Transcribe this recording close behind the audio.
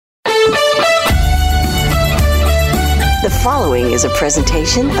following is a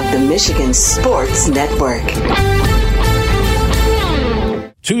presentation of the Michigan Sports Network.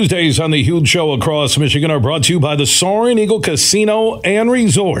 Tuesdays on the Huge Show across Michigan are brought to you by the Soaring Eagle Casino and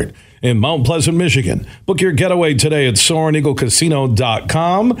Resort in Mount Pleasant, Michigan. Book your getaway today at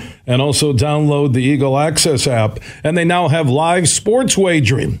SoaringEagleCasino.com and also download the Eagle Access app. And they now have live sports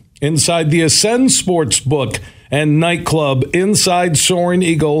wagering inside the Ascend Sportsbook and nightclub inside Soaring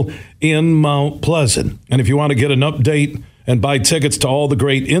Eagle in Mount Pleasant. And if you want to get an update and buy tickets to all the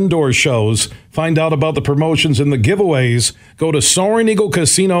great indoor shows, find out about the promotions and the giveaways, go to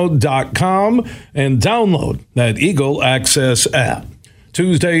SoaringEagleCasino.com and download that Eagle Access app.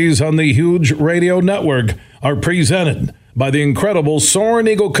 Tuesdays on the Huge Radio Network are presented by the incredible Soaring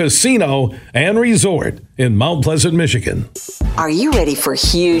Eagle Casino and Resort in Mount Pleasant, Michigan. Are you ready for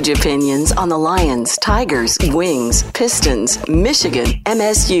huge opinions on the Lions, Tigers, Wings, Pistons, Michigan,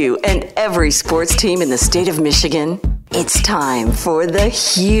 MSU, and every sports team in the state of Michigan? It's time for The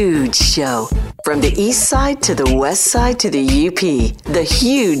Huge Show. From the east side to the west side to the UP, The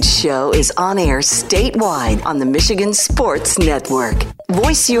Huge Show is on air statewide on the Michigan Sports Network.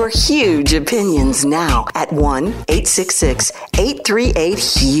 Voice your huge opinions now at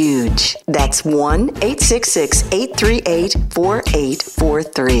 1-866-838-HUGE. That's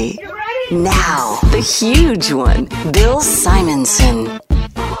 1-866-838-4843. Now, the huge one, Bill Simonson.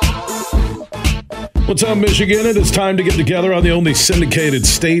 What's up, Michigan? It is time to get together on the only syndicated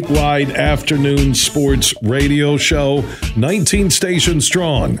statewide afternoon sports radio show, 19 stations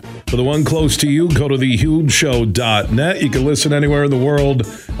strong. For the one close to you, go to thehugeshow.net. You can listen anywhere in the world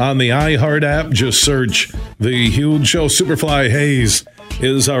on the iHeart app. Just search The Huge Show. Superfly Hayes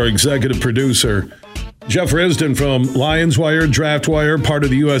is our executive producer. Jeff Risdon from Lions Wire, Draft Wire, part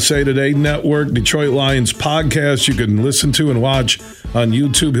of the USA Today Network, Detroit Lions podcast you can listen to and watch on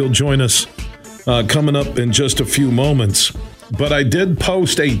YouTube. He'll join us coming up in just a few moments. But I did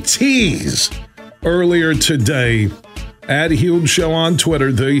post a tease earlier today at Huge Show on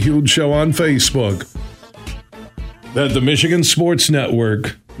Twitter, The Huge Show on Facebook, that the Michigan Sports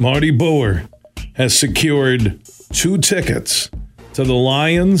Network, Marty Boer, has secured 2 tickets to the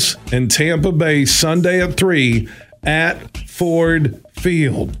Lions in Tampa Bay Sunday at 3 at Ford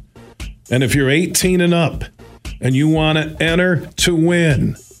Field. And if you're 18 and up and you want to enter to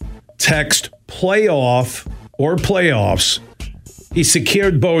win, text playoff or playoffs. He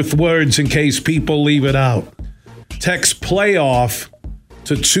secured both words in case people leave it out. Text playoff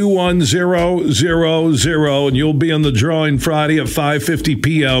to 21000 and you'll be in the drawing Friday at 5:50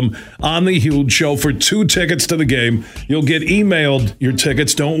 p.m. on The Huge Show for 2 tickets to the game. You'll get emailed your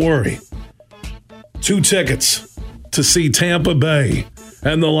tickets, don't worry. 2 tickets to see Tampa Bay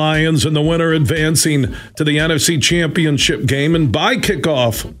and the Lions and the winner advancing to the NFC Championship game. And by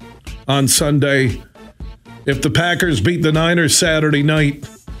kickoff on Sunday, if the Packers beat the Niners Saturday night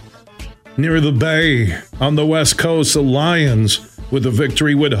near the Bay on the West Coast, the Lions, with a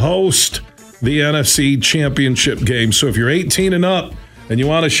victory, would host the NFC Championship game. So if you're 18 and up and you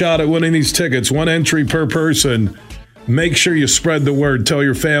want a shot at winning these tickets, 1 entry per person, make sure you spread the word. Tell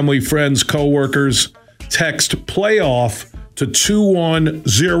your family, friends, coworkers. Text playoff to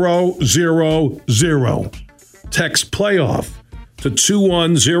 21000. Text playoff to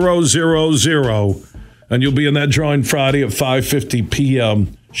 21000, and you'll be in that drawing Friday at 5:50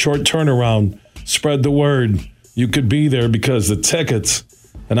 p.m. Short turnaround. Spread the word. You could be there because the tickets,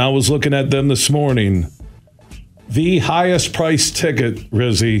 and I was looking at them this morning, the highest priced ticket,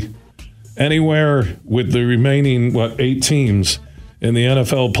 Rizzy, anywhere with the remaining, 8 teams in the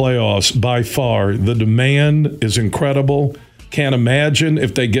NFL playoffs by far. The demand is incredible. Can't imagine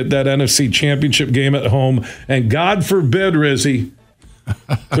if they get that NFC Championship game at home. And God forbid, Rizzy,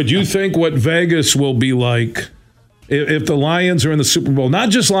 could you think what Vegas will be like if the Lions are in the Super Bowl?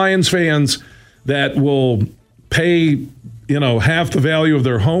 Not just Lions fans that will pay, half the value of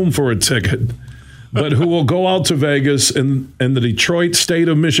their home for a ticket, but who will go out to Vegas and the Detroit State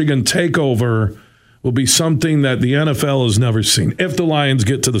of Michigan takeover will be something that the NFL has never seen if the Lions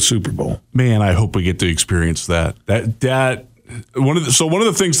get to the Super Bowl. Man, I hope we get to experience that. One of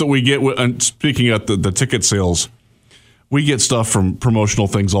the things that we get, speaking of the ticket sales, we get stuff from promotional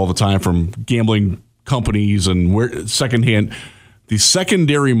things all the time from gambling companies and secondhand. The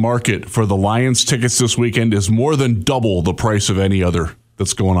secondary market for the Lions tickets this weekend is more than double the price of any other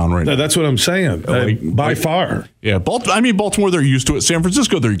that's going on right now. That's what I'm saying. By far. Yeah, Baltimore, they're used to it. San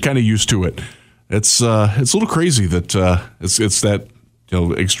Francisco, they're kind of used to it. It's a little crazy that it's that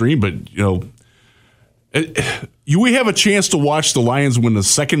extreme, but we have a chance to watch the Lions win the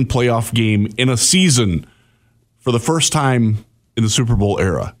second playoff game in a season for the first time in the Super Bowl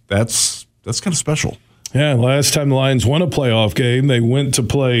era. That's kind of special. Yeah, last time the Lions won a playoff game, they went to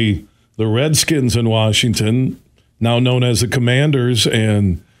play the Redskins in Washington, now known as the Commanders,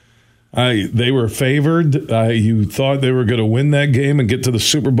 and they were favored. You thought they were going to win that game and get to the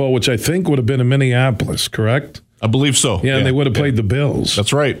Super Bowl, which I think would have been in Minneapolis, correct? I believe so. Yeah, and they would have played the Bills.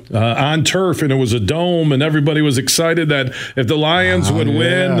 That's right. On turf, and it was a dome, and everybody was excited that if the Lions would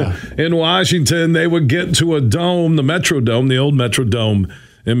win in Washington, they would get to a dome, the Metrodome, the old Metrodome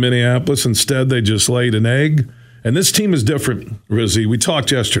in Minneapolis. Instead, they just laid an egg. And this team is different, Rizzy. We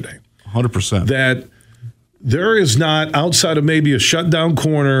talked yesterday. 100%. That there is not, outside of maybe a shutdown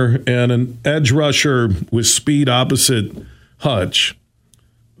corner and an edge rusher with speed opposite Hutch,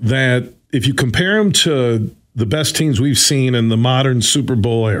 that if you compare them to the best teams we've seen in the modern Super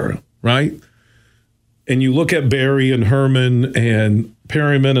Bowl era, right? And you look at Barry and Herman and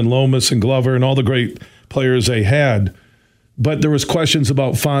Perryman and Lomas and Glover and all the great players they had, but there was questions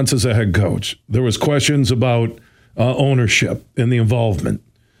about Fonts as a head coach. There was questions about ownership and the involvement.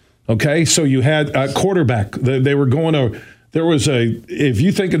 Okay, so you had a quarterback. They were going to. There was if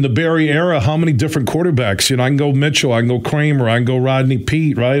you think in the Barry era, how many different quarterbacks? You know, I can go Mitchell, I can go Kramer, I can go Rodney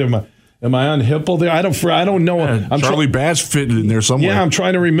Peete, right? Am I on Hipple there? I don't know. Yeah, Charlie Bass fitted in there somewhere. Yeah, I'm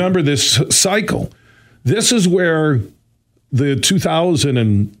trying to remember this cycle. This is where the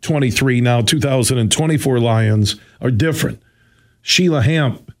 2023, now 2024 Lions are different. Sheila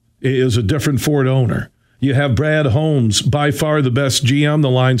Hamp is a different Ford owner. You have Brad Holmes, by far the best GM the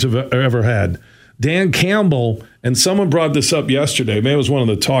Lions have ever had. Dan Campbell, and someone brought this up yesterday, maybe it was one of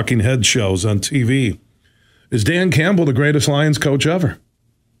the talking head shows on TV. Is Dan Campbell the greatest Lions coach ever?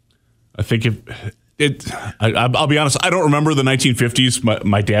 I think I'll be honest, I don't remember the 1950s.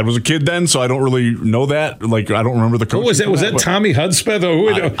 My dad was a kid then, so I don't really know that. Like, I don't remember the coach. Who was that? Was that Tommy Hudspeth?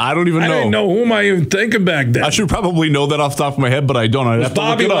 Or who? I don't even know. I didn't know. Who am I even thinking back then? I should probably know that off the top of my head, but I don't. I'd have to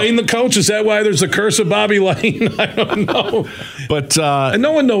Bobby look it up. Lane the coach? Is that why there's a curse of Bobby Lane? I don't know. But and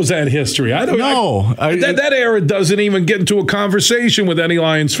no one knows that history. I don't know. That era doesn't even get into a conversation with any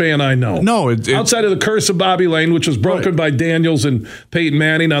Lions fan I know. No. Outside of the curse of Bobby Lane, which was broken by Daniels and Peyton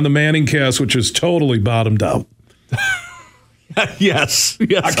Manning on the Manning cast, which is totally bottomed out. Yes.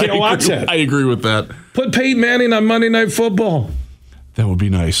 I can't watch that. I agree with that. Put Peyton Manning on Monday Night Football. That would be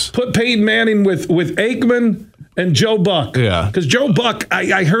nice. Put Peyton Manning with Aikman and Joe Buck. Yeah. Because Joe Buck,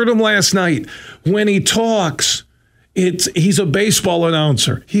 I heard him last night. When he talks, he's a baseball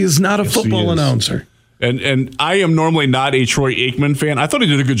announcer. He is not a football announcer. And I am normally not a Troy Aikman fan. I thought he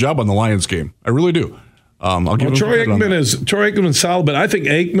did a good job on the Lions game. I really do. I'll give him Troy Aikman's solid, but I think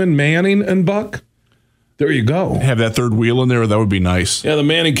Aikman, Manning, and Buck. There you go. Have that third wheel in there. That would be nice. Yeah, the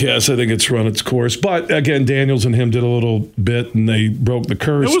Manning cast, I think it's run its course. But again, Daniels and him did a little bit, and they broke the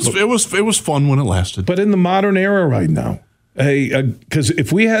curse. It was fun when it lasted. But in the modern era right now, because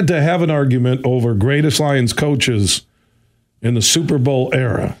if we had to have an argument over greatest Lions coaches in the Super Bowl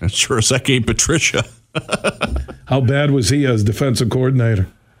era, it sure as heck ain't Patricia. How bad was he as defensive coordinator?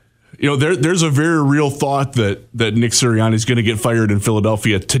 You know, there's a very real thought that Nick Sirianni is going to get fired in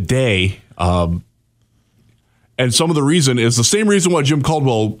Philadelphia today. And some of the reason is the same reason why Jim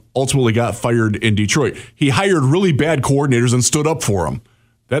Caldwell ultimately got fired in Detroit. He hired really bad coordinators and stood up for them.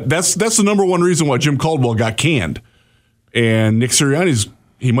 That's the number one reason why Jim Caldwell got canned. And Nick Sirianni,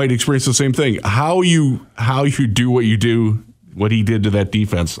 he might experience the same thing. How you do what you do, what he did to that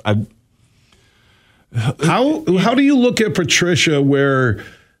defense. How do you look at Patricia where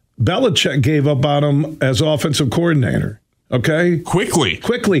Belichick gave up on him as offensive coordinator? Okay?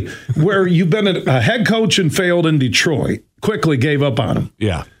 Quickly. Where you've been a head coach and failed in Detroit, quickly gave up on him.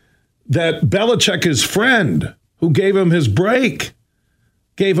 Yeah. That Belichick, his friend, who gave him his break,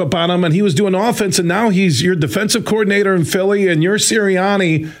 gave up on him, and he was doing offense, and now he's your defensive coordinator in Philly, and you're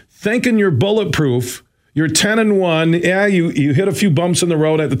Sirianni thinking you're bulletproof. You're 10-1. Yeah, you hit a few bumps in the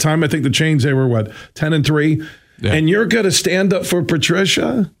road at the time. I think the Chains, they were, 10-3? Yeah. And you're going to stand up for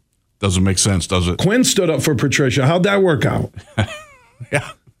Patricia? Doesn't make sense, does it? Quinn stood up for Patricia. How'd that work out?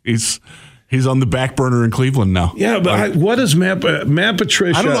 Yeah, he's on the back burner in Cleveland now. Yeah, but what is Matt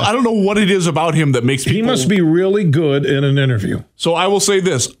Patricia? I don't know what it is about him that makes people. He must be really good in an interview. So I will say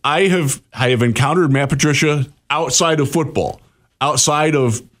this: I have encountered Matt Patricia outside of football, outside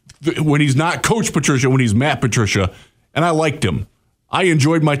of when he's not Coach Patricia, when he's Matt Patricia, and I liked him. I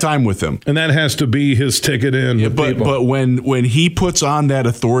enjoyed my time with him, and that has to be his ticket in. Yeah, but when he puts on that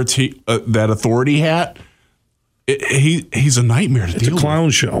authority hat, he's a nightmare to deal with. It's a clown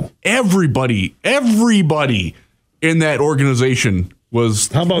show. Everybody in that organization was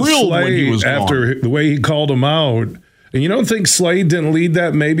thrilled Slade when he was after gone. The way he called him out. And you don't think Slade didn't lead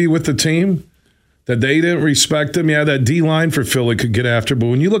that maybe with the team? that they didn't respect him. Yeah, that D-line for Philly could get after, but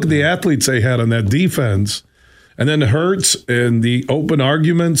when you look at the athletes they had on that defense, and then Hurts and the open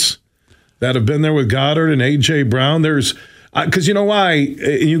arguments that have been there with Goddard and A.J. Brown, there's because you know why?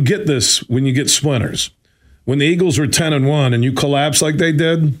 You get this when you get splinters. When the Eagles were 10-1 and you collapse like they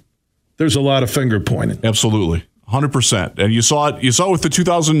did, there's a lot of finger pointing. Absolutely, 100%. And you saw it. You saw it with the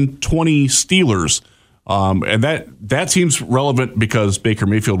 2020 Steelers, and that seems relevant because Baker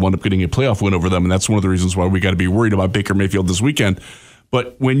Mayfield wound up getting a playoff win over them, and that's one of the reasons why we got to be worried about Baker Mayfield this weekend.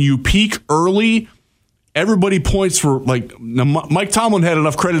 But when you peak early, everybody points for Mike Tomlin had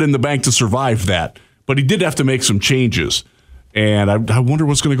enough credit in the bank to survive that, but he did have to make some changes. And I wonder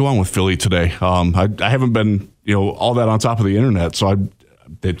what's going to go on with Philly today. I haven't been all that on top of the internet, so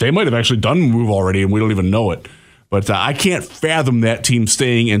they might have actually done a move already, and we don't even know it. But I can't fathom that team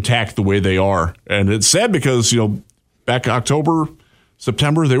staying intact the way they are. And it's sad because back October,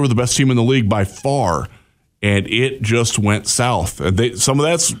 September, they were the best team in the league by far, and it just went south. And some of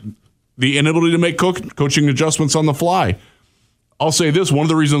that's the inability to make coaching adjustments on the fly. I'll say this, one of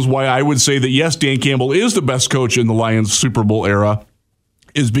the reasons why I would say that, yes, Dan Campbell is the best coach in the Lions Super Bowl era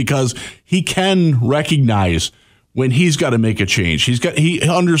is because he can recognize when he's got to make a change. He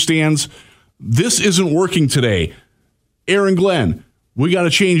understands this isn't working today. Aaron Glenn, we got to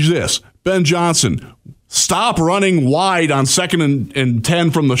change this. Ben Johnson, stop running wide on 2nd and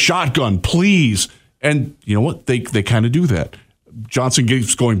 10 from the shotgun, please. And you know what? They kind of do that. Johnson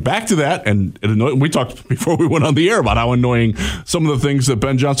keeps going back to that, and we talked before we went on the air about how annoying some of the things that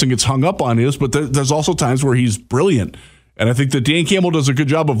Ben Johnson gets hung up on is, but there's also times where he's brilliant. And I think that Dan Campbell does a good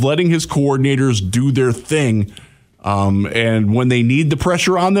job of letting his coordinators do their thing. And when they need the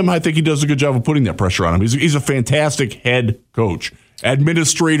pressure on them, I think he does a good job of putting that pressure on them. He's a fantastic head coach,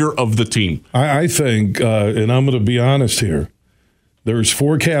 administrator of the team. I think, and I'm going to be honest here, there's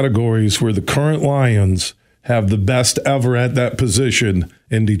 4 categories where the current Lions have the best ever at that position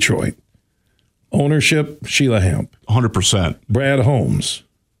in Detroit. Ownership, Sheila Hamp. 100%. Brad Holmes.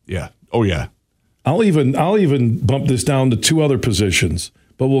 Yeah. Oh, yeah. I'll even bump this down to 2 other positions,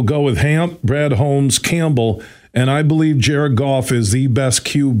 but we'll go with Hamp, Brad Holmes, Campbell, and I believe Jared Goff is the best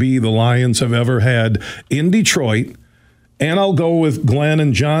QB the Lions have ever had in Detroit, and I'll go with Glenn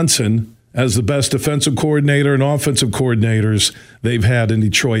and Johnson as the best defensive coordinator and offensive coordinators they've had in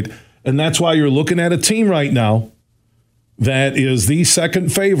Detroit. And that's why you're looking at a team right now that is the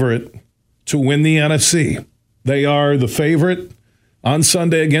second favorite to win the NFC. They are the favorite on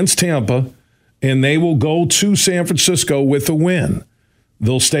Sunday against Tampa, and they will go to San Francisco with a win.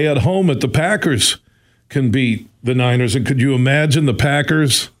 They'll stay at home if the Packers can beat the Niners. And could you imagine the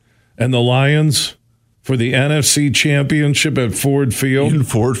Packers and the Lions for the NFC Championship at Ford Field? In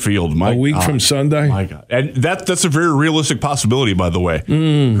Ford Field. A week from Sunday? My God. And that's a very realistic possibility, by the way.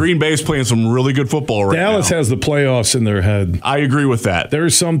 Green Bay's playing some really good football right now. Dallas has the playoffs in their head. I agree with that.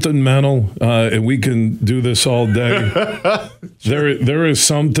 There's something mental, and we can do this all day. There is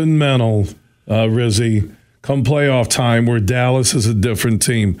something mental, Rizzy, come playoff time where Dallas is a different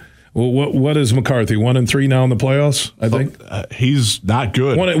team. Well, what is McCarthy? 1-3 now in the playoffs, I think? He's not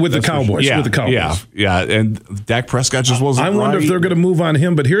good. With the Cowboys. Yeah, with the Cowboys. Yeah. And Dak Prescott just wasn't I wonder if they're going to move on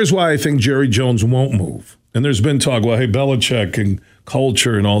him, but here's why I think Jerry Jones won't move. And there's been talk, well, hey, Belichick and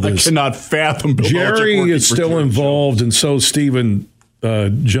culture and all this. I cannot fathom Bill Jerry Belichick is still involved, and so Stephen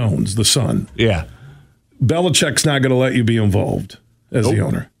Jones, the son. Yeah. Belichick's not going to let you be involved as the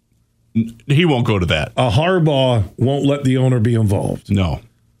owner. He won't go to that. Harbaugh won't let the owner be involved. No.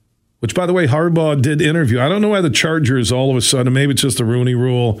 Which, by the way, Harbaugh did interview. I don't know why the Chargers all of a sudden, maybe it's just the Rooney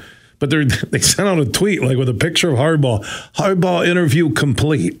Rule, but they sent out a tweet with a picture of Harbaugh. Harbaugh interview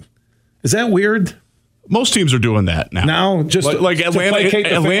complete. Is that weird? Most teams are doing that now. Now, just like Atlanta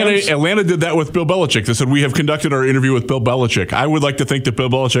did that with Bill Belichick. They said, we have conducted our interview with Bill Belichick. I would like to think that Bill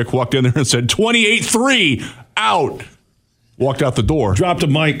Belichick walked in there and said, 28-3, out. Walked out the door. Dropped a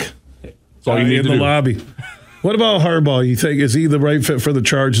mic. That's all you need in the lobby. What about Harbaugh? You think, is he the right fit for the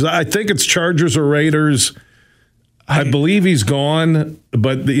Chargers? I think it's Chargers or Raiders. I believe he's gone,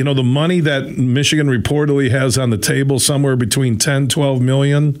 but the money that Michigan reportedly has on the table, somewhere between $10, $12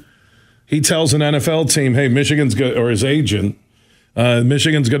 million. He tells an NFL team, hey, Michigan's good, or his agent,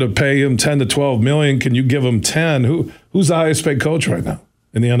 Michigan's going to pay him $10 to $12 million. Can you give him 10? Who's the highest paid coach right now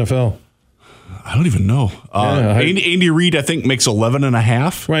in the NFL? I don't even know. Andy Reid, I think, makes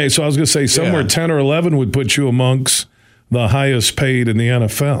 11.5. Right. So I was going to say somewhere 10 or 11 would put you amongst the highest paid in the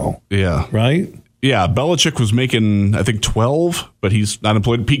NFL. Yeah. Right? Yeah. Belichick was making, I think, 12, but he's not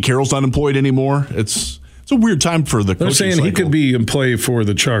employed. Pete Carroll's not employed anymore. It's a weird time for the coaching They're saying cycle. He could be in play for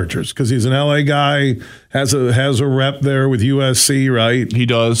the Chargers because he's an LA guy, has a rep there with USC, right? He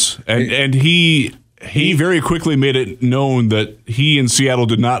does. And he he very quickly made it known that he and Seattle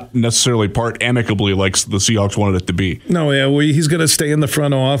did not necessarily part amicably like the Seahawks wanted it to be. No, yeah, he's going to stay in the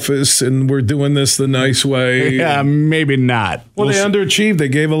front office, and we're doing this the nice way. Yeah, maybe not. Well, they underachieved. They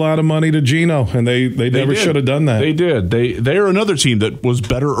gave a lot of money to Geno, and they never should have done that. They did. They are another team that was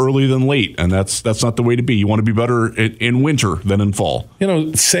better early than late, and that's not the way to be. You want to be better in winter than in fall.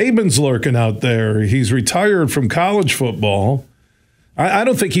 Saban's lurking out there. He's retired from college football. I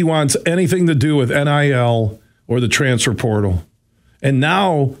don't think he wants anything to do with NIL or the transfer portal. And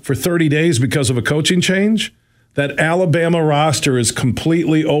now, for 30 days, because of a coaching change, that Alabama roster is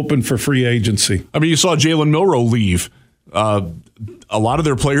completely open for free agency. I mean, you saw Jalen Milroe leave. A lot of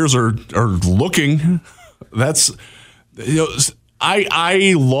their players are looking. That's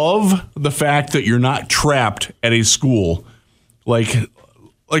I love the fact that you're not trapped at a school like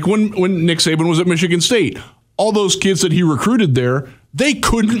when Nick Saban was at Michigan State. All those kids that he recruited there, they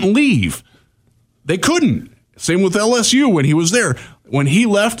couldn't leave. They couldn't. Same with LSU when he was there. When he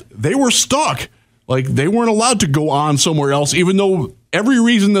left, they were stuck. Like, they weren't allowed to go on somewhere else, even though every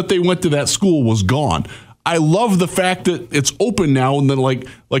reason that they went to that school was gone. I love the fact that it's open now, and then like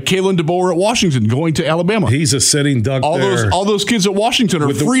Kalen DeBoer at Washington going to Alabama. He's a sitting duck there. All those kids at Washington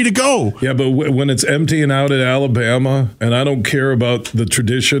are free to go. Yeah, but when it's emptying out at Alabama, and I don't care about the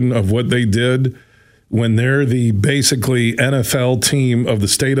tradition of what they did, when they're the basically NFL team of the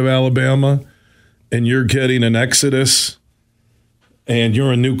state of Alabama, and you're getting an exodus, and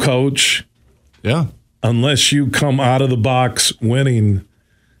you're a new coach, yeah, unless you come out of the box winning,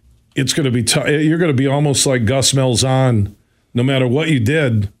 it's going to be tough. You're going to be almost like Gus Malzahn, no matter what you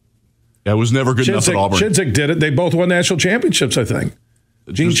did. Yeah, it was never good enough at Auburn. Chizik did it. They both won national championships, I think.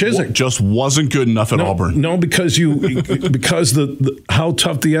 Gene Chizik just wasn't good enough at Auburn. No, because the how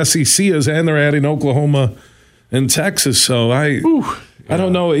tough the SEC is, and they're adding Oklahoma and Texas. So I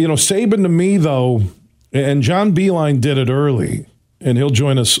don't know. Saban to me though, and John Beilein did it early, and he'll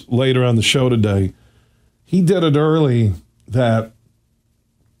join us later on the show today. He did it early that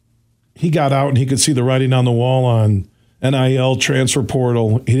he got out and he could see the writing on the wall on NIL transfer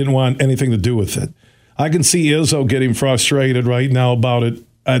portal. He didn't want anything to do with it. I can see Izzo getting frustrated right now about it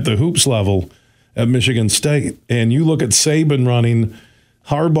at the hoops level at Michigan State. And you look at Saban running,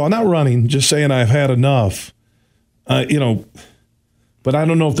 Harbaugh, not running, just saying I've had enough. But I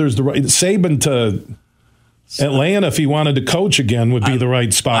don't know if there's the right Saban to Atlanta, if he wanted to coach again, would be the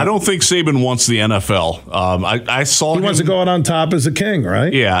right spot. I don't think Saban wants the NFL. I saw he wants to go out on top as a king,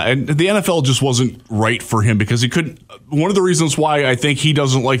 right? Yeah, and the NFL just wasn't right for him because he couldn't. One of the reasons why I think he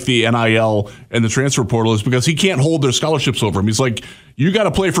doesn't like the NIL and the transfer portal is because he can't hold their scholarships over him. He's like, you got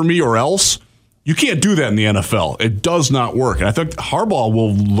to play for me or else. You can't do that in the NFL. It does not work. And I think Harbaugh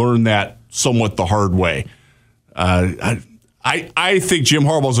will learn that somewhat the hard way. I think Jim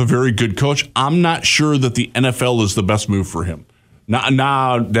Harbaugh is a very good coach. I'm not sure that the NFL is the best move for him.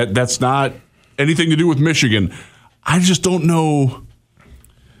 That's not anything to do with Michigan. I just don't know.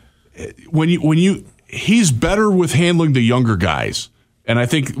 He's better with handling the younger guys. And I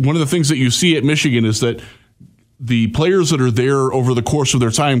think one of the things that you see at Michigan is that the players that are there over the course of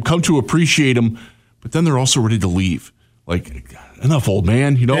their time come to appreciate him, but then they're also ready to leave. Like, enough, old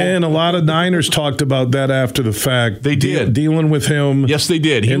man, And a lot of Niners talked about that after the fact. They did. Dealing with him. Yes, they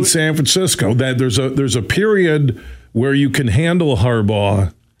did. In San Francisco. That there's a period where you can handle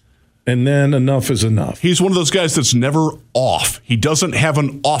Harbaugh, and then enough is enough. He's one of those guys that's never off. He doesn't have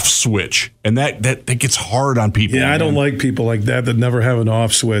an off switch, and that gets hard on people. Yeah, man. I don't like people like that never have an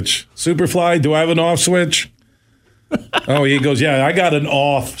off switch. Superfly, do I have an off switch? Oh, he goes, yeah, I got an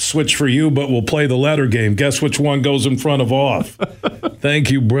off switch for you, but we'll play the letter game. Guess which one goes in front of off?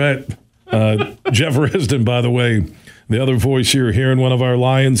 Thank you, Brett. Jeff Risdon, by the way, the other voice you're hearing, one of our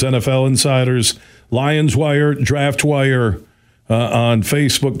Lions NFL insiders, Lions Wire, Draft Wire on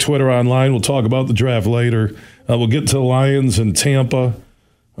Facebook, Twitter, online. We'll talk about the draft later. We'll get to the Lions and Tampa.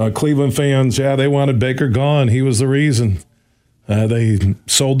 Cleveland fans, they wanted Baker gone. He was the reason. They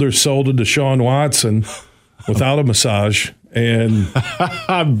sold their soul to Deshaun Watson without a massage. And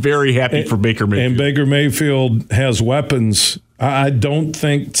I'm very happy for Baker Mayfield. And Baker Mayfield has weapons. I don't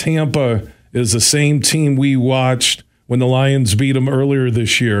think Tampa is the same team we watched when the Lions beat them earlier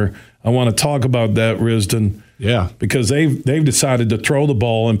this year. I want to talk about that, Risdon. Yeah. Because they've decided to throw the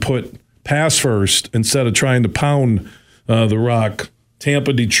ball and put pass first instead of trying to pound the rock.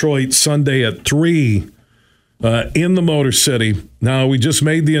 Tampa, Detroit, Sunday at 3. In the Motor City. Now, we just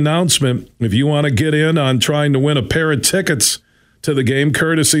made the announcement. If you want to get in on trying to win a pair of tickets to the game,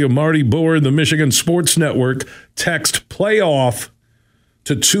 courtesy of Marty Boer and the Michigan Sports Network, text PLAYOFF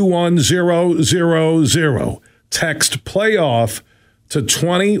to 21000. Text PLAYOFF to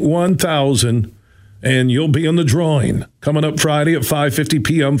 21,000. and you'll be in the drawing coming up Friday at 5:50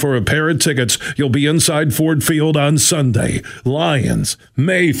 p.m. for a pair of tickets. You'll be inside Ford Field on Sunday. Lions,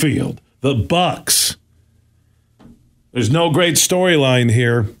 Mayfield, the Bucks. There's no great storyline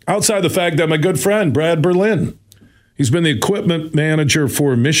here outside the fact that my good friend Brad Berlin, he's been the equipment manager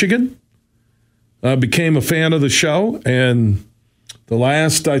for Michigan, became a fan of the show, and the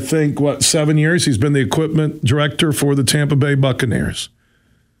last, I think, 7 years, he's been the equipment director for the Tampa Bay Buccaneers.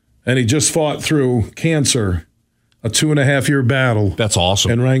 And he just fought through cancer, a 2.5-year battle. That's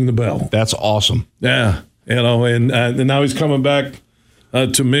awesome. And rang the bell. That's awesome. Yeah. And now he's coming back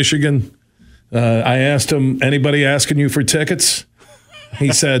to Michigan. I asked him, anybody asking you for tickets?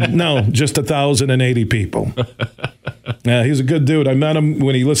 He said, no, just 1,080 people. Yeah, he's a good dude. I met him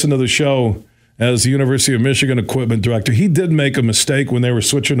when he listened to the show as the University of Michigan equipment director. He did make a mistake when they were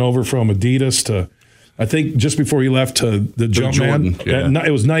switching over from Adidas to, I think just before he left, to the Jumpman. Yeah. It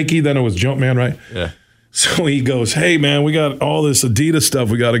was Nike, then it was Jumpman, right? Yeah. So he goes, hey, man, we got all this Adidas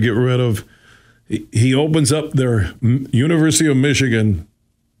stuff we got to get rid of. He opens up their University of Michigan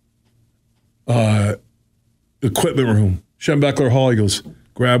equipment room, Schembechler Hall. He goes,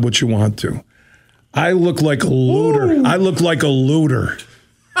 grab what you want to. I look like a looter. Ooh. I look like a looter.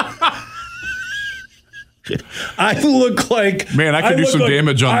 I look like... Man, I could do some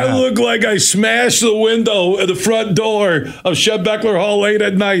damage on that. I look like I smashed the window at the front door of Schembechler Hall late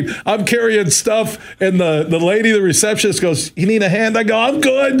at night. I'm carrying stuff, and the lady, the receptionist, goes, you need a hand? I go, I'm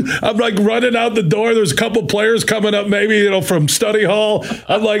good. I'm like running out the door. There's a couple players coming up, maybe, from study hall.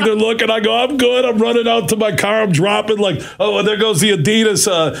 I'm like, they're looking. I go, I'm good. I'm running out to my car. I'm dropping like, oh, there goes the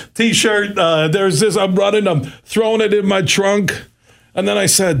Adidas T-shirt. There's this. I'm running. I'm throwing it in my trunk. And then I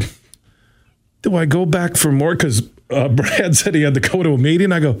said... do I go back for more? Because Brad said he had to go to a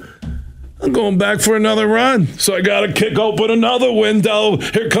meeting. I go, I'm going back for another run. So I got to kick open another window.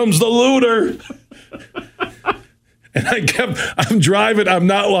 Here comes the looter. And I'm driving. I'm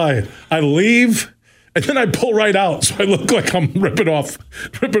not lying. I leave, and then I pull right out. So I look like I'm ripping off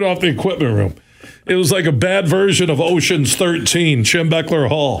the equipment room. It was like a bad version of Ocean's 13, Schembechler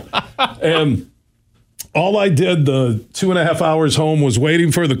Hall. And all I did the 2.5 hours home was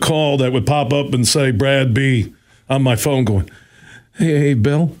waiting for the call that would pop up and say Brad B. on my phone going, hey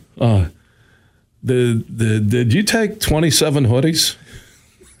Bill, did you take 27 hoodies?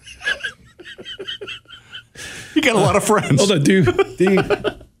 You got a lot of friends. Hold on,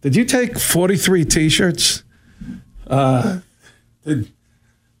 did you take 43 T-shirts?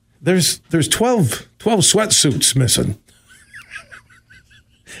 There's 12 sweatsuits missing.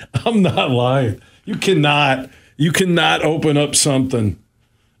 I'm not lying. You cannot open up something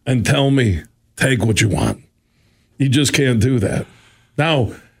and tell me, take what you want. You just can't do that.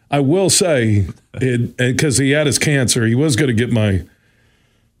 Now, I will say, because he had his cancer, he was going to get my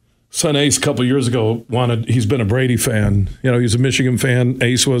son Ace a couple of years ago. He's been a Brady fan. He's a Michigan fan.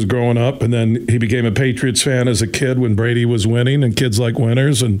 Ace was growing up, and then he became a Patriots fan as a kid when Brady was winning, and kids like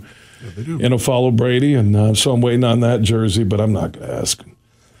winners, and follow Brady. And so I'm waiting on that jersey, but I'm not going to ask him.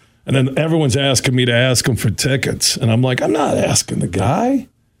 And then everyone's asking me to ask him for tickets. And I'm like, I'm not asking the guy.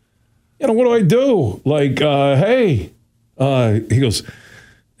 What do I do? Like, hey. He goes,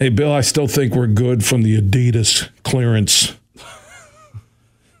 hey, Bill, I still think we're good from the Adidas clearance.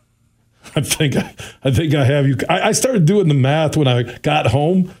 I think I have you. I started doing the math when I got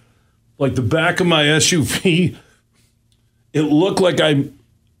home. Like the back of my SUV, it looked like I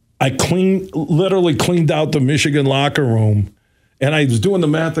literally cleaned out the Michigan locker room. And I was doing the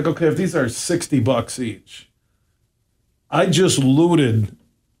math, like, okay, if these are $60 each, I just looted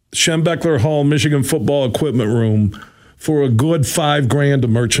Schembechler Hall Michigan football equipment room for a good $5,000 of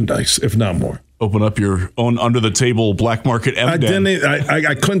merchandise, if not more. Open up your own under the table black market evidence.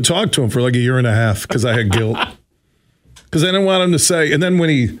 I couldn't talk to him for like a year and a half because I had guilt. Because I didn't want him to say. And then when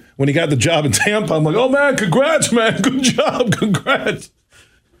he got the job in Tampa, I'm like, oh man, congrats, man, good job, congrats.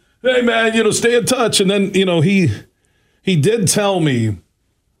 Hey man, stay in touch. And then he did tell me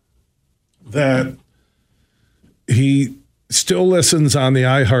that he still listens on the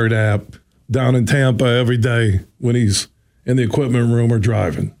iHeart app down in Tampa every day when he's in the equipment room or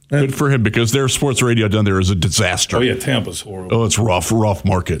driving. Good for him, because their sports radio down there is a disaster. Oh, yeah, Tampa's horrible. Oh, it's rough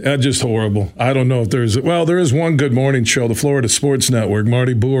market. Just horrible. I don't know if there is one good morning show, the Florida Sports Network.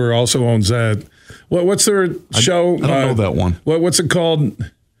 Marty Boer also owns that. What's their show? I don't know that one. What's it called?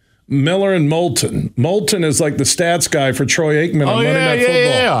 Miller and Moulton. Moulton is like the stats guy for Troy Aikman on Monday Night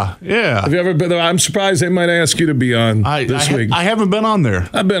Football. Yeah. Have you ever been there? I'm surprised they might ask you to be on this week. I haven't been on there.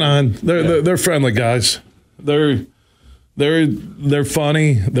 I've been on. They're friendly guys. They're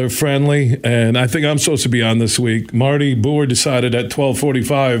funny. They're friendly, and I think I'm supposed to be on this week. Marty Boer decided at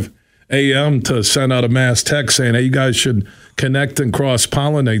 12:45 a.m. to send out a mass text saying, hey, you guys should connect and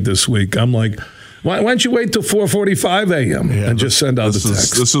cross-pollinate this week. I'm like, why don't you wait till 4:45 a.m. and just send out the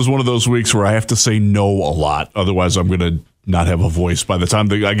text? This is one of those weeks where I have to say no a lot. Otherwise, I'm going to not have a voice by the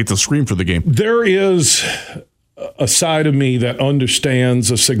time I get to scream for the game. There is a side of me that understands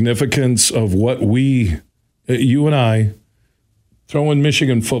the significance of what you and I, throw in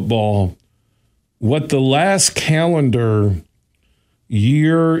Michigan football, what the last calendar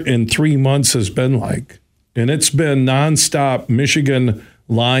year and 3 months has been like. And it's been nonstop Michigan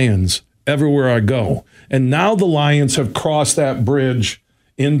Lions everywhere I go. And now the Lions have crossed that bridge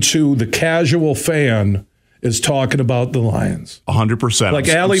into the casual fan is talking about the Lions. 100%. Like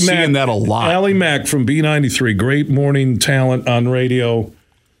Allie Mack, seeing that a lot. Allie Mack from B93, great morning talent on radio.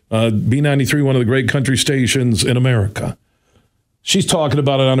 B93, one of the great country stations in America. She's talking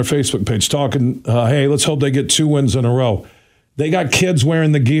about it on her Facebook page, talking, hey, let's hope they get 2 wins in a row. They got kids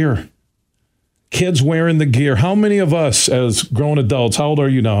wearing the gear. Kids wearing the gear. How many of us as grown adults, how old are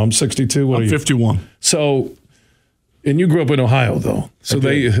you now? I'm 62. What I'm are you? 51. So, and you grew up in Ohio, though. So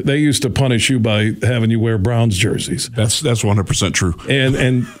they used to punish you by having you wear Browns jerseys. That's 100% true.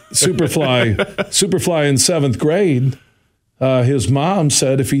 And Superfly in 7th grade, his mom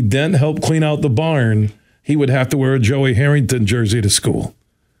said if he didn't help clean out the barn, he would have to wear a Joey Harrington jersey to school.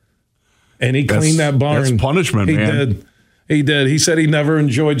 And he cleaned that barn. That's punishment, man. He did. He said he never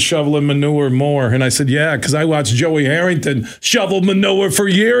enjoyed shoveling manure more. And I said, yeah, because I watched Joey Harrington shovel manure for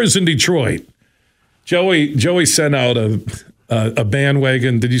years in Detroit. Joey sent out a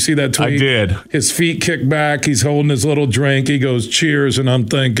bandwagon. Did you see that tweet? I did. His feet kicked back. He's holding his little drink. He goes, cheers. And I'm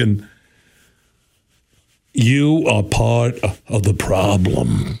thinking, you are part of the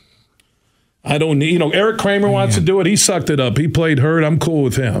problem. I don't need, Eric Kramer wants to do it. He sucked it up. He played hurt. I'm cool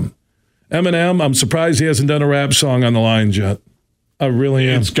with him. Eminem, I'm surprised he hasn't done a rap song on the Lions yet. I really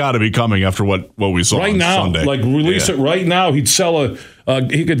am. It's got to be coming after what we saw right on now. Sunday. Like release it right now. He'd sell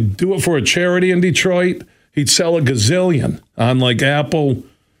he could do it for a charity in Detroit. He'd sell a gazillion on like Apple,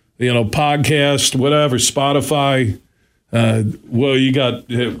 podcast, whatever, Spotify. Well, you got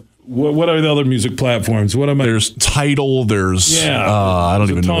what are the other music platforms? There's Tidal. There's I don't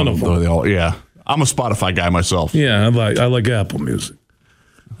even know what they all. Yeah, I'm a Spotify guy myself. Yeah, I like Apple Music.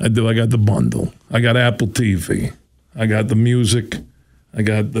 I do. I got the bundle. I got Apple TV. I got the music. I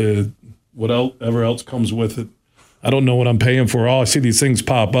got the whatever else comes with it. I don't know what I'm paying for. I see these things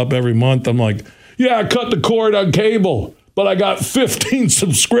pop up every month. I'm like, yeah, I cut the cord on cable, but I got 15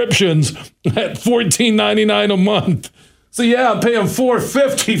 subscriptions at $14.99 a month. So yeah, I'm paying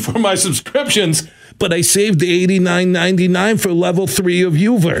 $4.50 for my subscriptions, but I saved the $89.99 for level 3 of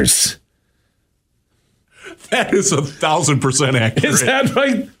Uverse. That is 1,000% accurate. Is that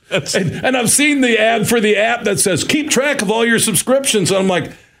right? And I've seen the ad for the app that says, keep track of all your subscriptions. And I'm like,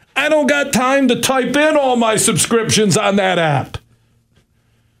 I don't got time to type in all my subscriptions on that app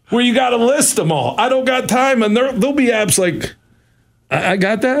where you got to list them all. I don't got time. And there'll be apps like, I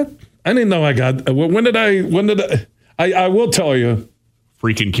got that? I didn't know I got, when did I will tell you.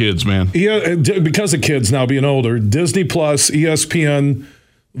 Freaking kids, man. Yeah, because of kids now being older, Disney Plus, ESPN,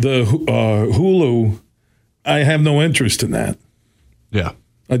 the Hulu, I have no interest in that. Yeah.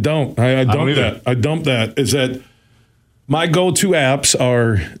 I don't. I dump that. I dump that. Is that my go-to apps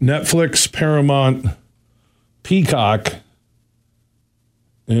are Netflix, Paramount, Peacock,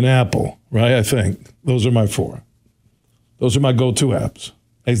 and Apple, right? I think. Those are my 4. Those are my go-to apps.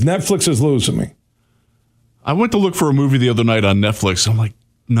 As Netflix is losing me. I went to look for a movie the other night on Netflix. I'm like,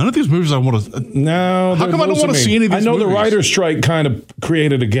 none of these movies I want to. No. How come I don't want to see any of these movies? I know the writer's strike kind of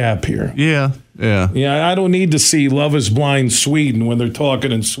created a gap here. Yeah. I don't need to see Love Is Blind Sweden when they're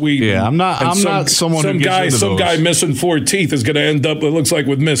talking in Sweden. Yeah, I'm not someone who gets into some those. guy missing 4 teeth is going to end up, it looks like,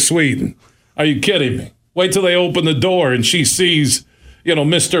 with Miss Sweden. Are you kidding me? Wait till they open the door and she sees,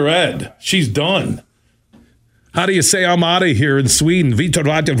 Mr. Ed. She's done. How do you say I'm out of here in Sweden?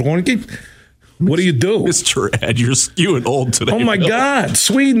 What do you do? Mr. Ed, you're skewing old today. Oh, my God.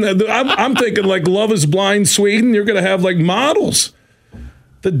 Sweden. I'm thinking like Love Is Blind Sweden. You're going to have like models.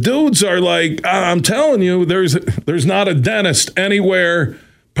 The dudes are like, I'm telling you, there's not a dentist anywhere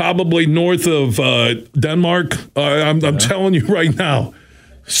probably north of Denmark. I'm telling you right now.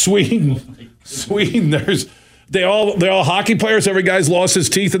 Sweden, they all hockey players. Every guy's lost his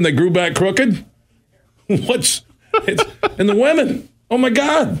teeth and they grew back crooked. And the women. Oh, my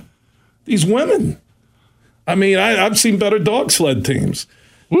God. These women. I mean, I've seen better dog sled teams.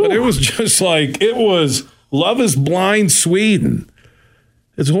 But it was just like, it was Love Is Blind Sweden.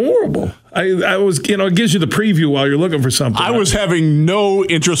 It's horrible. I was, it gives you the preview while you're looking for something. I was having no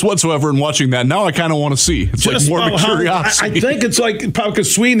interest whatsoever in watching that. Now I kind of want to see. It's just like more of a curiosity. I think it's like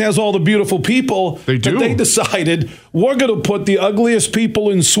because Sweden has all the beautiful people. They do. They decided we're going to put the ugliest people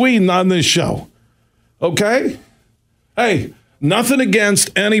in Sweden on this show. Okay? Hey, nothing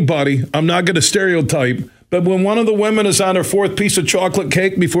against anybody. I'm not going to stereotype. But when one of the women is on her fourth piece of chocolate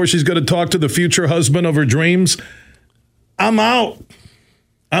cake before she's going to talk to the future husband of her dreams, I'm out.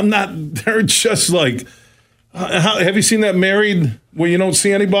 I'm not, they're just like, have you seen that Married where you don't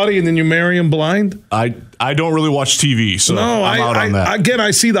see anybody and then you marry them blind? I don't really watch TV, so I'm out on that. Again,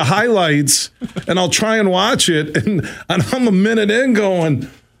 I see the highlights and I'll try and watch it and I'm a minute in going,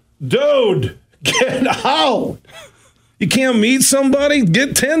 dude, get out. You can't meet somebody?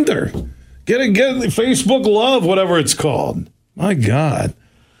 Get Tinder. Get Facebook Love, whatever it's called. My God.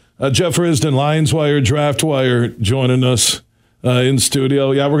 Jeff Risdon, Lions Wire, Draft Wire, joining us in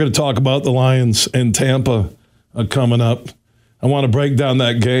studio. Yeah, we're going to talk about the Lions and Tampa coming up. I want to break down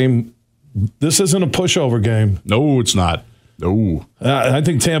that game. This isn't a pushover game. No, it's not. No. I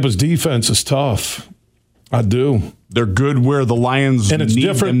think Tampa's defense is tough. I do. They're good where the Lions and it's need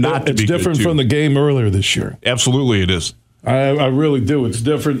different, them not to be good. It's different from the game earlier this year. Absolutely it is. I really do. It's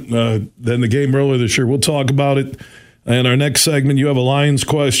different than the game earlier this year. We'll talk about it. In our next segment, you have a Lions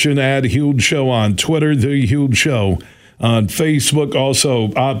question. Add Huge Show on Twitter, The Huge Show. On Facebook,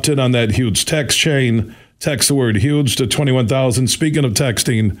 also opt in on that Huge text chain. Text the word HUGE to 21,000. Speaking of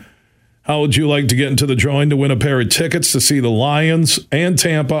texting, how would you like to get into the drawing to win a pair of tickets to see the Lions and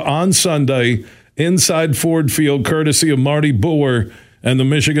Tampa on Sunday inside Ford Field, courtesy of Marty Boer and the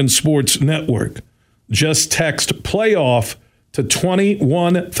Michigan Sports Network? Just text PLAYOFF to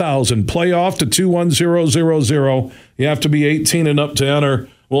 21,000. PLAYOFF to 21000. You have to be 18 and up to enter.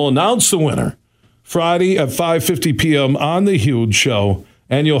 We'll announce the winner Friday at 5:50 p.m. on The Huge Show,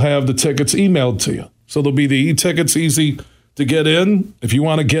 and you'll have the tickets emailed to you. So there'll be the e-tickets, easy to get in. If you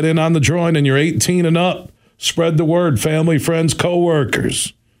want to get in on the drawing and you're 18 and up, spread the word, family, friends,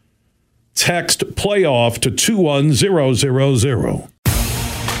 coworkers. Text PLAYOFF to 21000.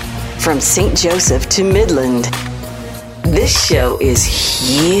 From St. Joseph to Midland, this show is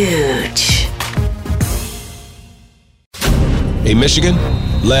huge. Hey, Michigan,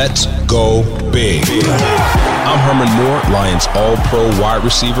 let's go big. I'm Herman Moore, Lions All-Pro wide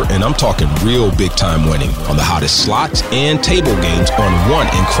receiver, and I'm talking real big-time winning on the hottest slots and table games on one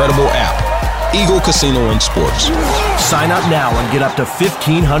incredible app, Eagle Casino and Sports. Sign up now and get up to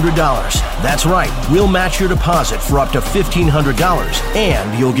 $1,500. That's right, we'll match your deposit for up to $1,500,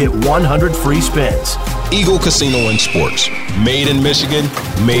 and you'll get 100 free spins. Eagle Casino and Sports. Made in Michigan,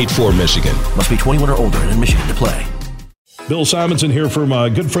 made for Michigan. Must be 21 or older and in Michigan to play. Bill Simonson here for my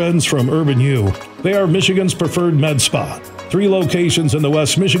good friends from Urban U. They are Michigan's preferred med spa. 3 locations in the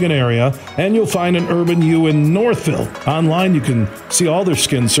West Michigan area, and you'll find an Urban U in Northville. Online, you can see all their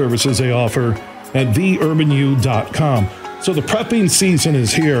skin services they offer at theurbanu.com. So the prepping season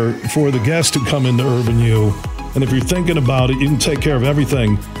is here for the guests to come into Urban U. And if you're thinking about it, you can take care of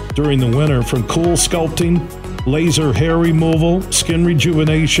everything during the winter, from cool sculpting, laser hair removal, skin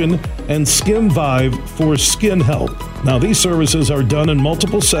rejuvenation, and Skin Vive for skin health. Now, these services are done in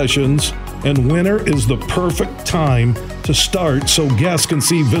multiple sessions, and winter is the perfect time to start so guests can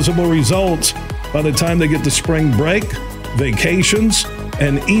see visible results by the time they get to spring break, vacations,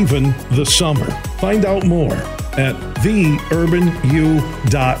 and even the summer. Find out more at theurbanu.com.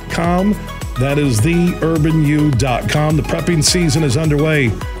 That is theurbanu.com. The prepping season is underway,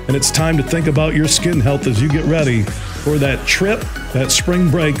 and it's time to think about your skin health as you get ready for that trip, that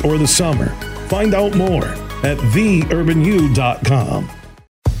spring break, or the summer. Find out more at theurbanu.com.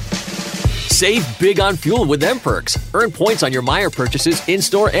 Save big on fuel with M-Perks. Earn points on your Meijer purchases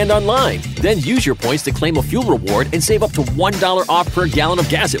in-store and online. Then use your points to claim a fuel reward and save up to $1 off per gallon of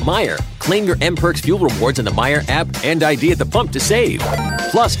gas at Meijer. Claim your M-Perks fuel rewards in the Meijer app and ID at the pump to save.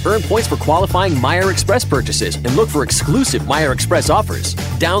 Plus, earn points for qualifying Meijer Express purchases and look for exclusive Meijer Express offers.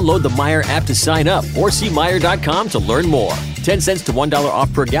 Download the Meijer app to sign up or see Meijer.com to learn more. 10 cents to $1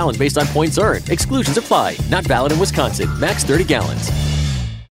 off per gallon based on points earned. Exclusions apply. Not valid in Wisconsin. Max 30 gallons.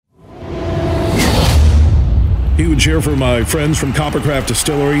 Huge here for my friends from Coppercraft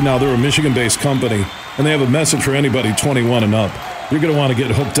Distillery. Now, they're a Michigan-based company, and they have a message for anybody 21 and up. You're going to want to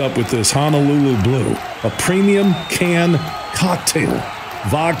get hooked up with this Honolulu Blue, a premium can cocktail.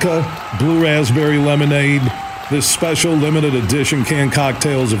 Vodka, blue raspberry lemonade. This special limited edition canned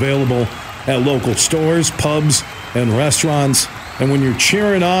cocktail is available at local stores, pubs, and restaurants. And when you're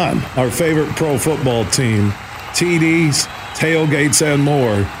cheering on our favorite pro football team, TDs, tailgates, and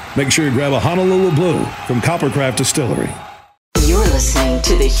more, make sure you grab a Honolulu Blue from Coppercraft Distillery. You're listening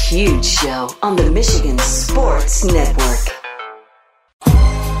to The Huge Show on the Michigan Sports Network.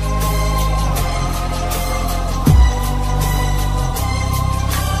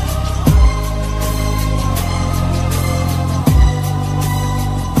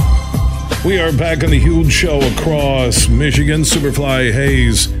 We are back on The Huge Show across Michigan. Superfly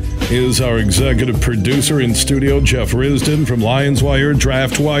Hayes is our executive producer in studio. Jeff Risdon from Lions Wire,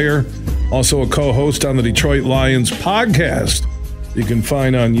 Draft Wire, also a co-host on the Detroit Lions podcast. You can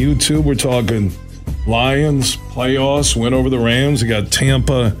find on YouTube. We're talking Lions, playoffs, win over the Rams. We got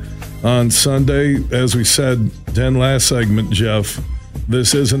Tampa on Sunday. As we said in last segment, Jeff,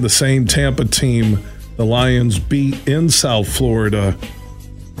 this isn't the same Tampa team the Lions beat in South Florida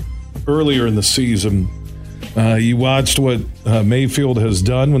earlier in the season. You watched what Mayfield has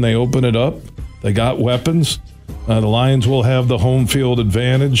done when they open it up. They got weapons. The Lions will have the home field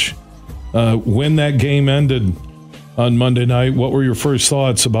advantage. When that game ended on Monday night, what were your first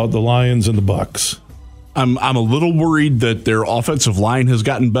thoughts about the Lions and the Bucs? I'm a little worried that their offensive line has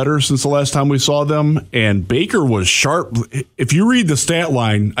gotten better since the last time we saw them, and Baker was sharp. If you read the stat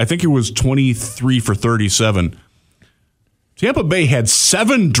line, I think it was 23 for 37. Tampa Bay had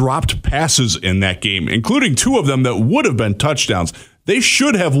 7 dropped passes in that game, including 2 of them that would have been touchdowns. They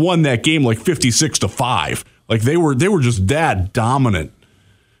should have won that game like 56-5. Like they were just that dominant.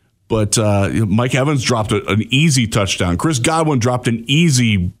 But Mike Evans dropped an easy touchdown. Chris Godwin dropped an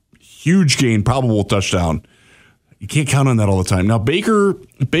easy, huge gain, probable touchdown. You can't count on that all the time. Now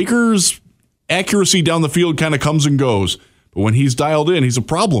Baker's accuracy down the field kind of comes and goes, but when he's dialed in, he's a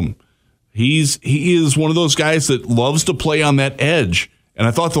problem. He is one of those guys that loves to play on that edge. And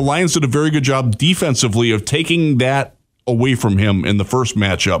I thought the Lions did a very good job defensively of taking that away from him in the first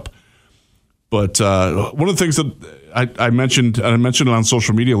matchup. But one of the things that I mentioned, and I mentioned it on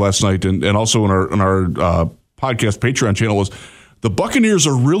social media last night and also in our podcast Patreon channel, was the Buccaneers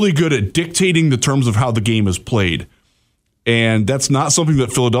are really good at dictating the terms of how the game is played. And that's not something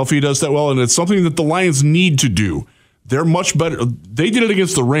that Philadelphia does that well, and it's something that the Lions need to do. They're much better. They did it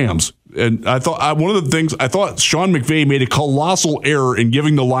against the Rams. And I thought one of the things, I thought Sean McVay made a colossal error in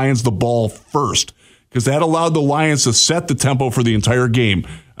giving the Lions the ball first, because that allowed the Lions to set the tempo for the entire game.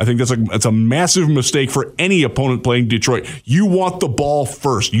 I think that's a massive mistake for any opponent playing Detroit. You want the ball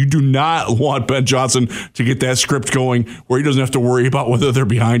first. You do not want Ben Johnson to get that script going where he doesn't have to worry about whether they're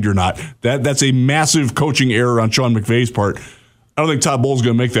behind or not. That's a massive coaching error on Sean McVay's part. I don't think Todd Bowles is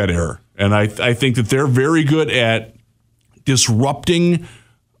going to make that error. And I think that they're very good at disrupting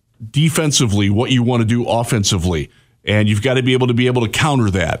defensively what you want to do offensively. And you've got to be able to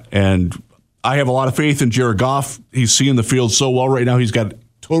counter that. And I have a lot of faith in Jared Goff. He's seeing the field so well right now. He's got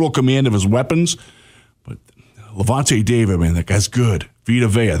total command of his weapons. But Levante David, man, that guy's good. Vita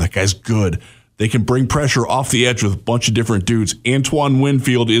Vea, that guy's good. They can bring pressure off the edge with a bunch of different dudes. Antoine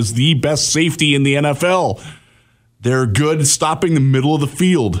Winfield is the best safety in the NFL. They're good at stopping the middle of the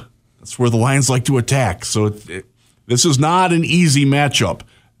field. That's where the Lions like to attack. So this is not an easy matchup.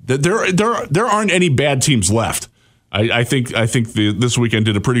 There aren't any bad teams left. I think this weekend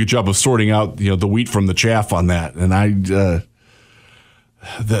did a pretty good job of sorting out the wheat from the chaff on that. And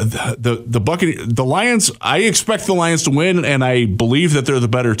the Lions, I expect the Lions to win, and I believe that they're the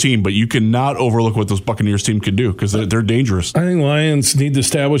better team. But you cannot overlook what this Buccaneers team can do, because they're dangerous. I think Lions need to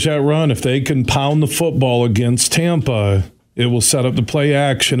establish that run. If they can pound the football against Tampa, it will set up the play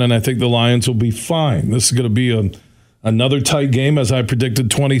action, and I think the Lions will be fine. This is going to be another tight game, as I predicted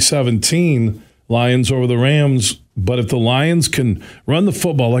 2017, Lions over the Rams. But if the Lions can run the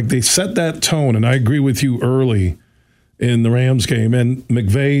football, like they set that tone, and I agree with you early in the Rams game, and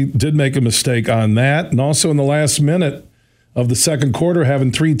McVay did make a mistake on that, and also in the last minute of the second quarter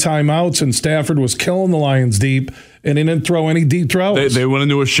having 3 timeouts, and Stafford was killing the Lions deep, and he didn't throw any deep throws. They went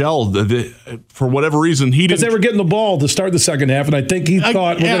into a shell. For whatever reason, he didn't. Because they were getting the ball to start the second half, and I think he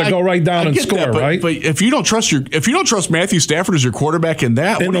thought we're going to go right down and score, that, right? But if you don't trust Matthew Stafford as your quarterback in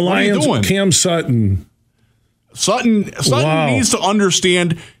that, what are you doing? Cam Sutton. Sutton needs to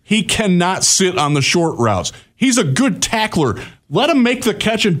understand he cannot sit on the short routes. He's a good tackler. Let him make the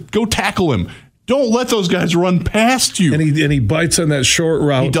catch and go tackle him. Don't let those guys run past you. And he bites on that short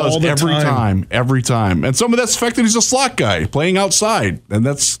route. He does all the every time. And some of that's the fact that he's a slot guy playing outside. And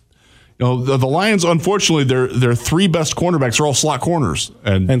that's the Lions. Unfortunately, their 3 best cornerbacks are all slot corners.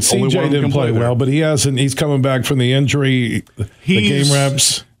 And CJ didn't play well, but he hasn't. He's coming back from the injury. The game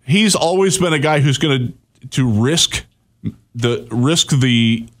reps. He's always been a guy who's going to risk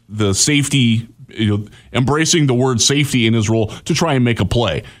the safety, embracing the word safety in his role to try and make a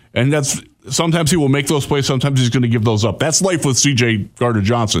play. And that's sometimes he will make those plays, sometimes he's going to give those up. That's life with CJ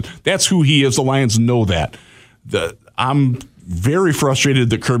Gardner-Johnson. That's who he is. The Lions know that. very frustrated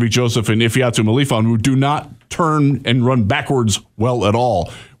that Kirby Joseph and Ifeatu Melifonwu do not turn and run backwards well at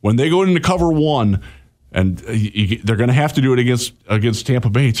all. When they go into cover one, and they're going to have to do it against Tampa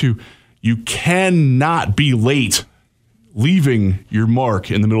Bay too, you cannot be late leaving your mark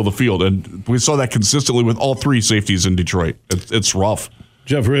in the middle of the field. And we saw that consistently with all three safeties in Detroit. It's rough.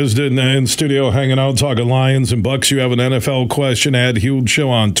 Jeff Risdon in studio hanging out, talking Lions and Bucks. You have an NFL question, add Huge Show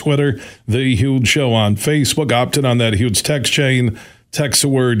on Twitter, The Huge Show on Facebook. Opt in on that Huge text chain. Text the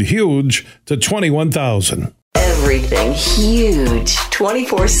word HUGE to 21,000. Everything huge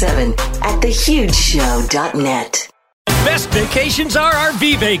 24/7 at thehugeshow.net. Best vacations are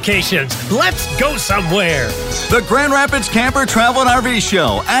RV vacations. Let's go somewhere. The Grand Rapids Camper Travel and RV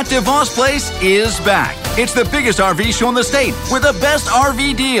Show at DeVos Place is back. It's the biggest RV show in the state with the best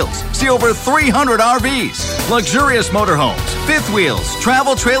RV deals. See over 300 RVs, luxurious motorhomes, fifth wheels,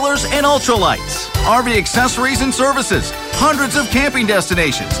 travel trailers, and ultralights. RV accessories and services, hundreds of camping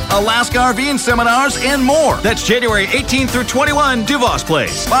destinations, Alaska RV and seminars, and more. That's January 18 through 21, DeVos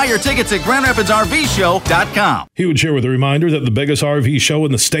Place. Buy your tickets at GrandRapidsRVShow.com. Huge here with a reminder that the biggest RV show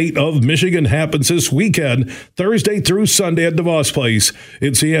in the state of Michigan happens this weekend, Thursday through Sunday at DeVos Place.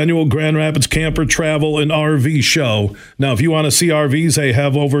 It's the annual Grand Rapids Camper Travel and RV Show. Now, if you want to see RVs, they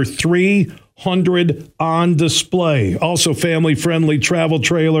have over 300 on display. Also, family-friendly travel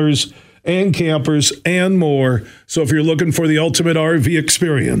trailers and campers and more. So if you're looking for the ultimate RV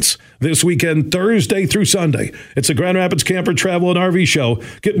experience this weekend, Thursday through Sunday, it's the Grand Rapids Camper Travel and RV Show.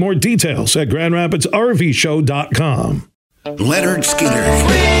 Get more details at GrandRapidsRVShow.com. Leonard Skinner,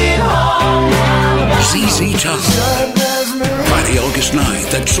 ZZ Top, Friday, August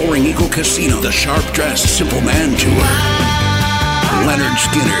 9th at Soaring Eagle Casino, the Sharp Dressed Simple Man Tour. Leonard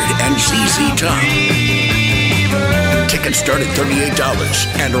Skinner and ZZ Top. Tickets start at $38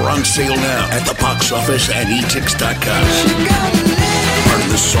 and are on sale now at the box office and etix.com. Part of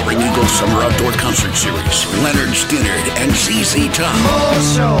the Soaring Eagle Summer Outdoor Concert Series, Leonard Skinner and ZZ Top.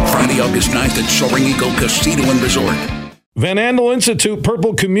 Friday, August 9th at Soaring Eagle Casino and Resort. Van Andel Institute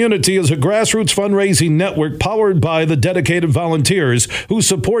Purple Community is a grassroots fundraising network powered by the dedicated volunteers who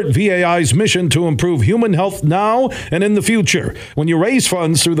support VAI's mission to improve human health now and in the future. When you raise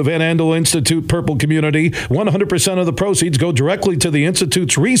funds through the Van Andel Institute Purple Community, 100% of the proceeds go directly to the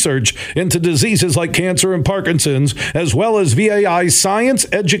Institute's research into diseases like cancer and Parkinson's, as well as VAI's science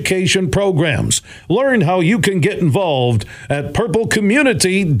education programs. Learn how you can get involved at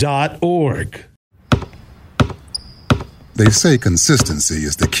purplecommunity.org. They say consistency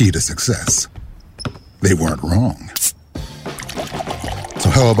is the key to success. They weren't wrong. So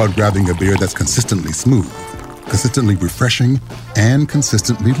how about grabbing a beer that's consistently smooth, consistently refreshing, and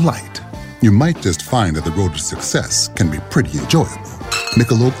consistently light? You might just find that the road to success can be pretty enjoyable.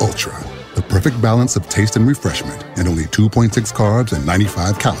 Michelob Ultra, the perfect balance of taste and refreshment, and only 2.6 carbs and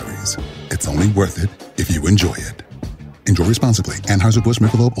 95 calories. It's only worth it if you enjoy it. Enjoy responsibly. Anheuser-Busch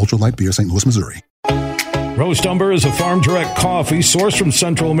Michelob Ultra Light Beer, St. Louis, Missouri. Roast Umber is a farm-direct coffee sourced from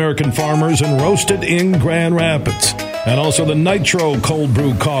Central American farmers and roasted in Grand Rapids. And also the Nitro Cold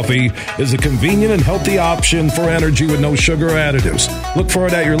Brew Coffee is a convenient and healthy option for energy with no sugar or additives. Look for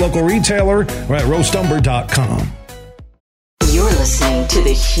it at your local retailer or at roastumber.com. You're listening to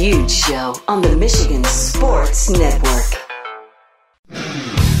The Huge Show on the Michigan Sports Network.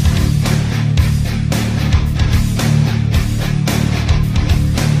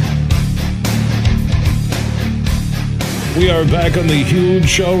 We are back on The Huge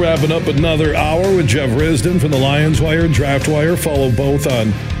Show, wrapping up another hour with Jeff Risdon from the Lions Wire and Draft Wire. Follow both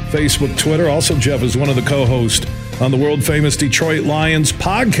on Facebook, Twitter. Also, Jeff is one of the co-hosts on the world-famous Detroit Lions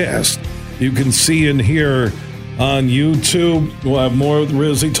podcast. You can see and hear on YouTube. We'll have more with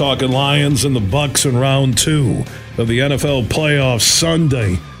Rizzy talking Lions and the Bucks in round 2 of the NFL playoffs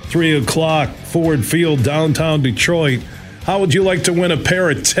Sunday, 3 o'clock, Ford Field, downtown Detroit. How would you like to win a pair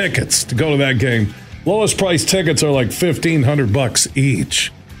of tickets to go to that game? Lowest price tickets are like $1,500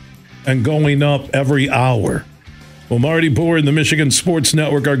 each and going up every hour. Well, Marty Boer and the Michigan Sports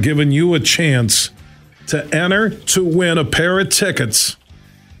Network are giving you a chance to enter to win a pair of tickets.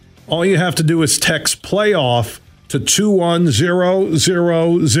 All you have to do is text playoff to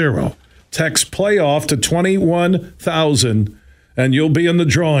 21000. Text playoff to 21,000 and you'll be in the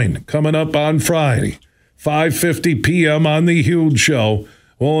drawing coming up on Friday, 5:50 p.m. on The Huge Show.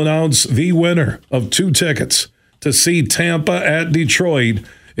 We'll announce the winner of 2 tickets to see Tampa at Detroit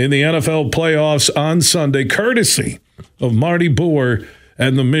in the NFL playoffs on Sunday, courtesy of Marty Boer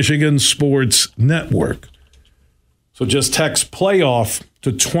and the Michigan Sports Network. So just text playoff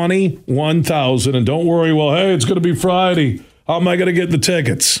to 21,000. And don't worry, well, hey, it's going to be Friday. How am I going to get the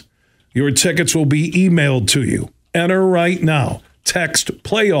tickets? Your tickets will be emailed to you Enter right now. Text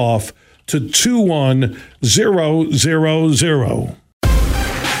playoff to 21000.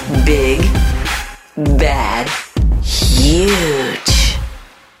 Big, bad, huge.